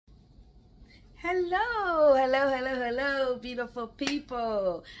Hello, hello, hello, hello, beautiful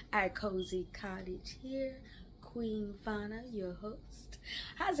people. Our Cozy Cottage here, Queen Fauna, your host.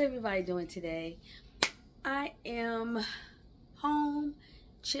 How's everybody doing today? I am home,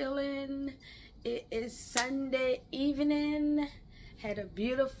 chilling. It is Sunday evening. Had a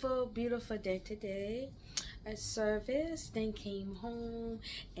beautiful, beautiful day today. A service, then came home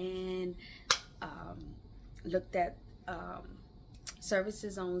and looked at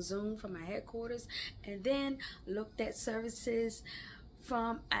services on Zoom from my headquarters, and then looked at services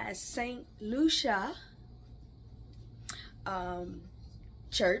from St. Lucia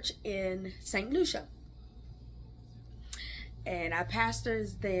church in St. Lucia. And our pastor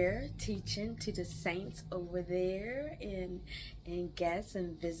is there teaching to the saints over there, and guests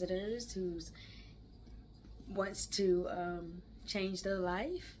and visitors who wants to change their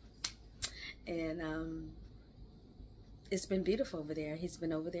life. And it's been beautiful over there. He's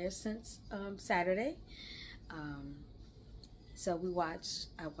been over there since Saturday. So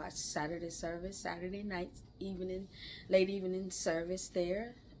I watched Saturday service, Saturday night, late evening service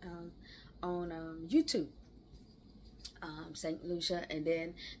there on YouTube, St. Lucia, and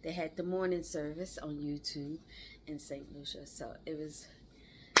then they had the morning service on YouTube in St. Lucia.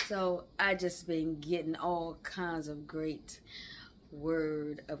 So I just been getting all kinds of great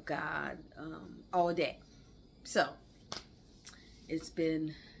word of God all day. So it's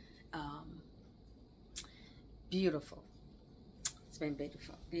been beautiful. It's been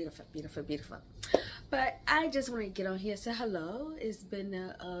beautiful, beautiful, beautiful, beautiful. But I just want to get on here and say hello. It's been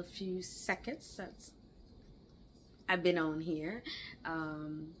a few seconds since I've been on here.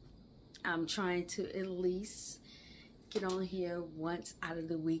 I'm trying to at least get on here once out of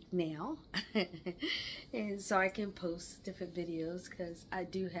the week now. And so I can post different videos, because I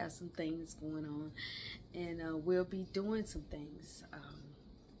do have some things going on, and we'll be doing some things.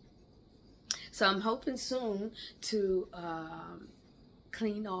 So I'm hoping soon to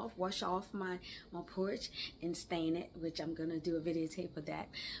wash off my porch and stain it, which I'm gonna do a videotape of that,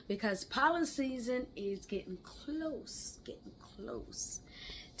 because pollen season is getting close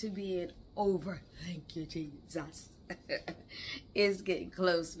to being over. Thank you, Jesus. It's getting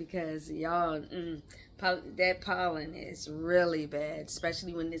close, because y'all, that pollen is really bad,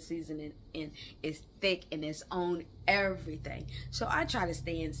 especially when this season is thick and it's on everything. So I try to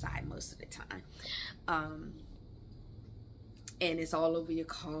stay inside most of the time, and it's all over your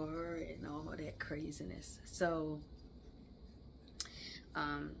car and all that craziness. So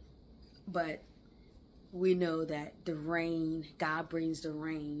but we know that the rain, God brings the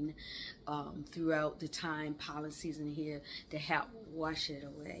rain throughout the time pollen season here to help wash it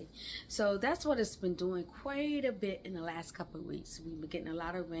away. So that's what it's been doing quite a bit in the last couple of weeks. We've been getting a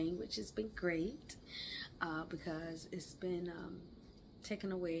lot of rain, which has been great, because it's been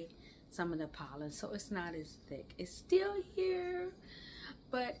taking away some of the pollen, so it's not as thick. It's still here,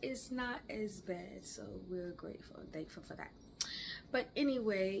 but it's not as bad. So we're grateful and thankful for that. But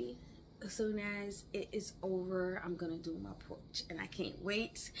anyway, as soon as it is over, I'm gonna do my porch, and I can't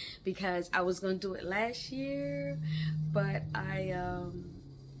wait, because I was gonna do it last year, but I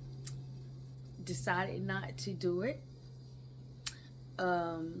decided not to do it.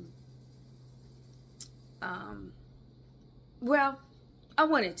 Well, I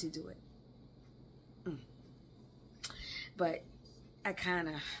wanted to do it, but I kind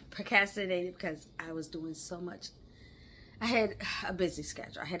of procrastinated because I was doing so much. I had a busy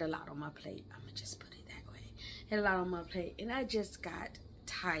schedule. I had a lot on my plate. I'm gonna just put it that way. I had a lot on my plate, and I just got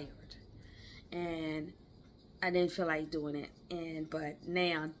tired, and I didn't feel like doing it. But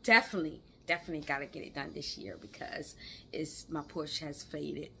now definitely gotta get it done this year, because my porch has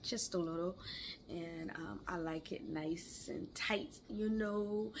faded just a little, and I like it nice and tight, you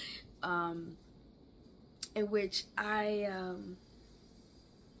know, in which I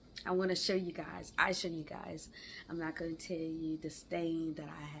want to show you guys. I'm not going to tell you the stain that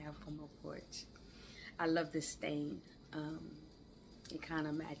I have on my porch. I love this stain. It kind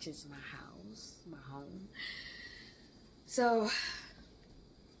of matches my house, my home. So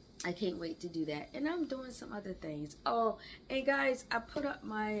I can't wait to do that. And I'm doing some other things. Oh, and guys, I put up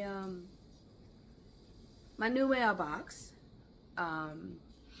my my new mailbox. I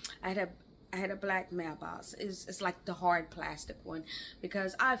had a black mailbox. It's like the hard plastic one,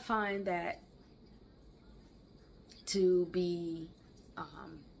 because I find that to be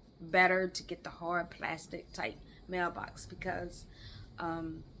better to get the hard plastic type mailbox, because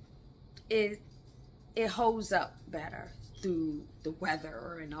it holds up better through the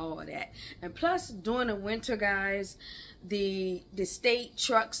weather and all of that. And plus, during the winter, guys, the state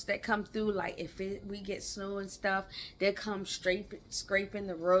trucks that come through, like if we get snow and stuff, they come scraping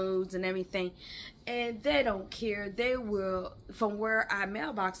the roads and everything, and they don't care. They will, from where our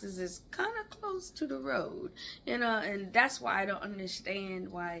mailboxes is kind of close to the road, you know, and that's why I don't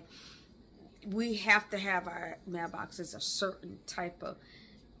understand why we have to have our mailboxes a certain type of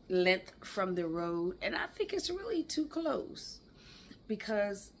length from the road. And I think it's really too close,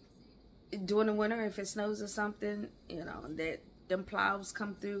 because during the winter, if it snows or something, you know, that them plows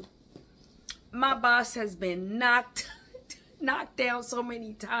come through. My boss has been knocked down so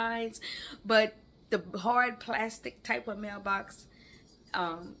many times, but the hard plastic type of mailbox,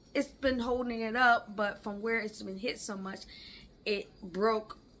 it's been holding it up, but from where it's been hit so much, it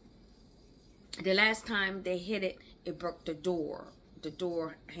broke. The last time they hit it, it broke the door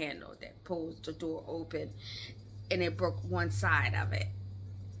handle that pulls the door open, and it broke one side of it.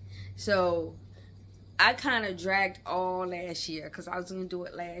 So I kind of dragged all last year, because I was going to do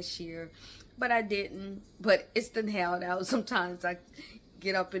it last year, but I didn't. But it's been held out. Sometimes I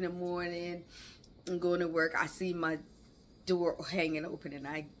get up in the morning and go to work, I see my door hanging open, and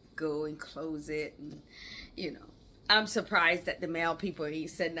I go and close it. And, you know, I'm surprised that the mail people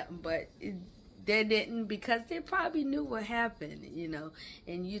ain't said nothing, but they didn't, because they probably knew what happened, you know.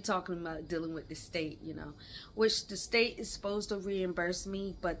 And you talking about dealing with the state, you know, which the state is supposed to reimburse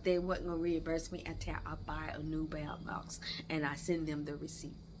me, but they wasn't going to reimburse me until I buy a new mailbox and I send them the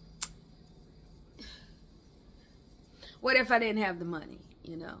receipt. What if I didn't have the money,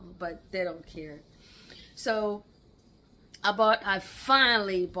 you know? But they don't care. So I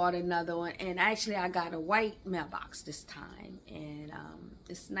finally bought another one, and actually I got a white mailbox this time, and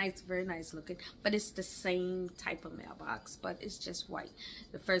it's nice, very nice looking, but it's the same type of mailbox, but it's just white.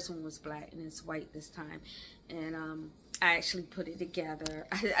 The first one was black, and it's white this time. And I actually put it together.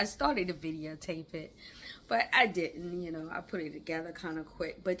 I started to videotape it, but I didn't, you know. I put it together kind of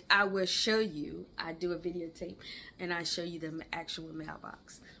quick, but I will show you. I do a videotape, and I show you the actual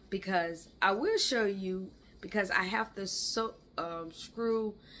mailbox, because I will show you, because I have to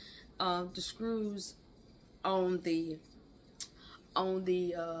screw the screws on the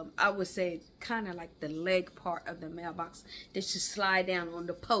I would say kind of like the leg part of the mailbox. They should slide down on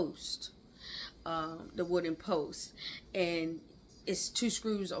the post, the wooden post, and it's 2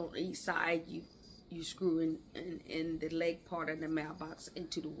 screws on each side. You screw in the leg part of the mailbox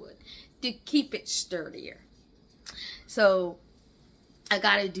into the wood to keep it sturdier. So I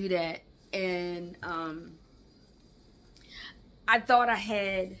got to do that, and I thought I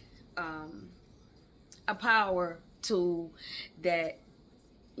had a power tool that,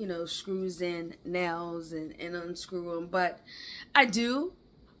 you know, screws in nails and unscrew them, but I do,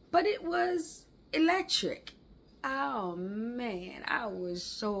 but it was electric. Oh man, I was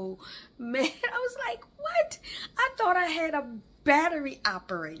so mad. I was like, what? I thought I had a battery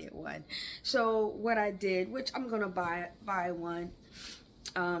operated one. So what I did, which I'm gonna buy one,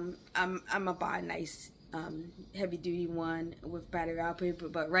 I'm gonna buy a nice heavy duty one with battery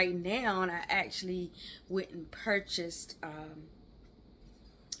operated, but right now I actually went and purchased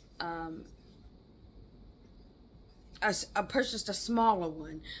I purchased a smaller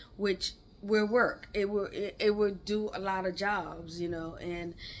one, which will work. It will do a lot of jobs, you know,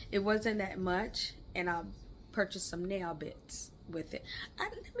 and it wasn't that much. And I purchased some nail bits with it.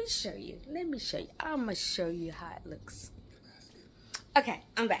 Let me show you. I'm gonna show you how it looks. Okay,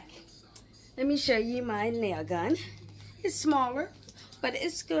 I'm back. Let me show you my nail gun. It's smaller, but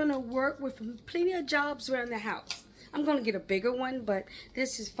it's gonna work with plenty of jobs around the house. I'm gonna get a bigger one, but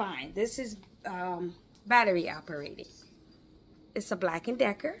this is fine. This is battery operated. It's a Black &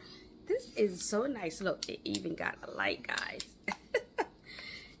 Decker. This is so nice. Look, it even got a light, guys.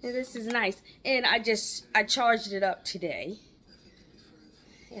 And this is nice. And I charged it up today.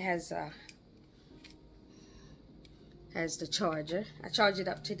 It has the charger. I charged it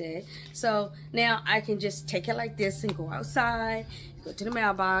up today. So now I can just take it like this and go outside, go to the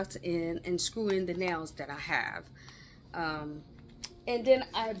mailbox, and screw in the nails that I have. And then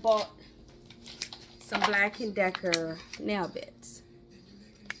I bought some Black & Decker nail bits.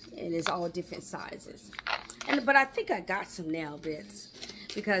 And it's all different sizes. But I think I got some nail bits,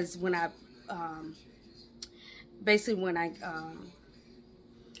 because when I basically when I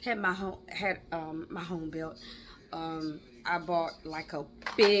had my home built, I bought like a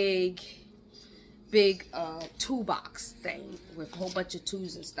big toolbox thing with a whole bunch of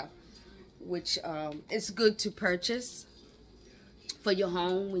tools and stuff, which it's good to purchase for your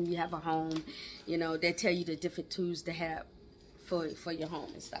home. When you have a home, you know, they tell you the different tools to have for your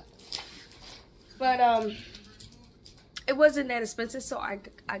home and stuff. But it wasn't that expensive, so I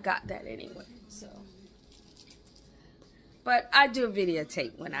got that anyway. So, but I do a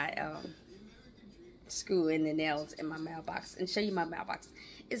videotape when I screw in the nails in my mailbox and show you my mailbox.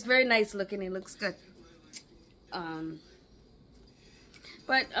 It's very nice looking. It looks good.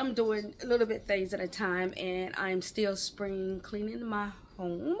 But I'm doing a little bit things at a time, and I'm still spring cleaning my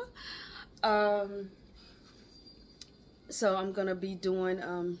home. So I'm gonna be doing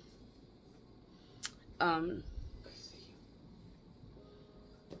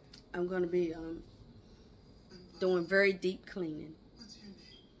I'm gonna be doing very deep cleaning.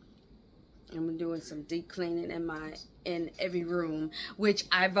 I'm doing some deep cleaning in every room, which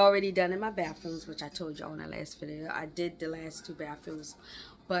I've already done in my bathrooms, which I told y'all in the last video. I did the last 2 bathrooms,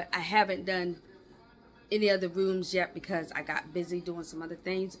 but I haven't done any other rooms yet because I got busy doing some other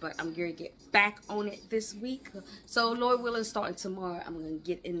things. But I'm gonna get back on it this week. So Lord willing, starting tomorrow, I'm gonna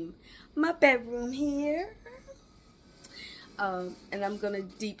get in my bedroom here, and I'm gonna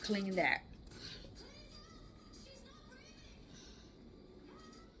deep clean that.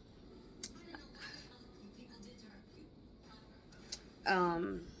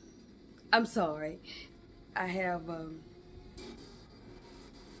 I'm sorry. I have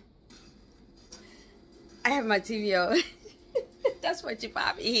my TV on. That's what you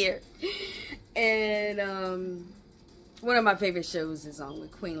probably hear. And one of my favorite shows is on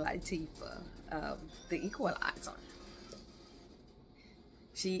with Queen Latifah, The Equalizer.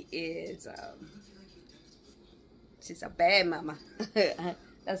 She is she's a bad mama.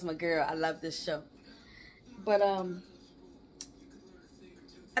 That's my girl. I love this show. But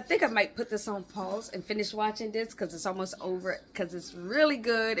I think I might put this on pause and finish watching this because it's almost over, because it's really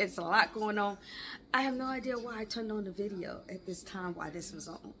good. It's a lot going on. I have no idea why I turned on the video at this time, why this was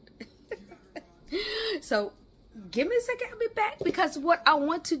on. So give me a second, I'll be back, because what I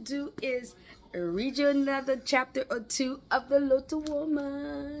want to do is read you another chapter or 2 of The Little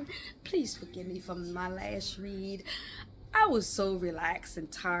Woman. Please forgive me for my last read. I was so relaxed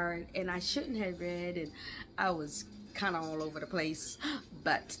and tired, and I shouldn't have read, and I was kind of all over the place,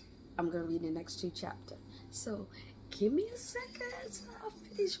 but I'm gonna read the next 2 chapters. So give me a second so I'll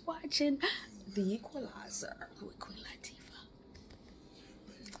finish watching The Equalizer with Queen Latifah.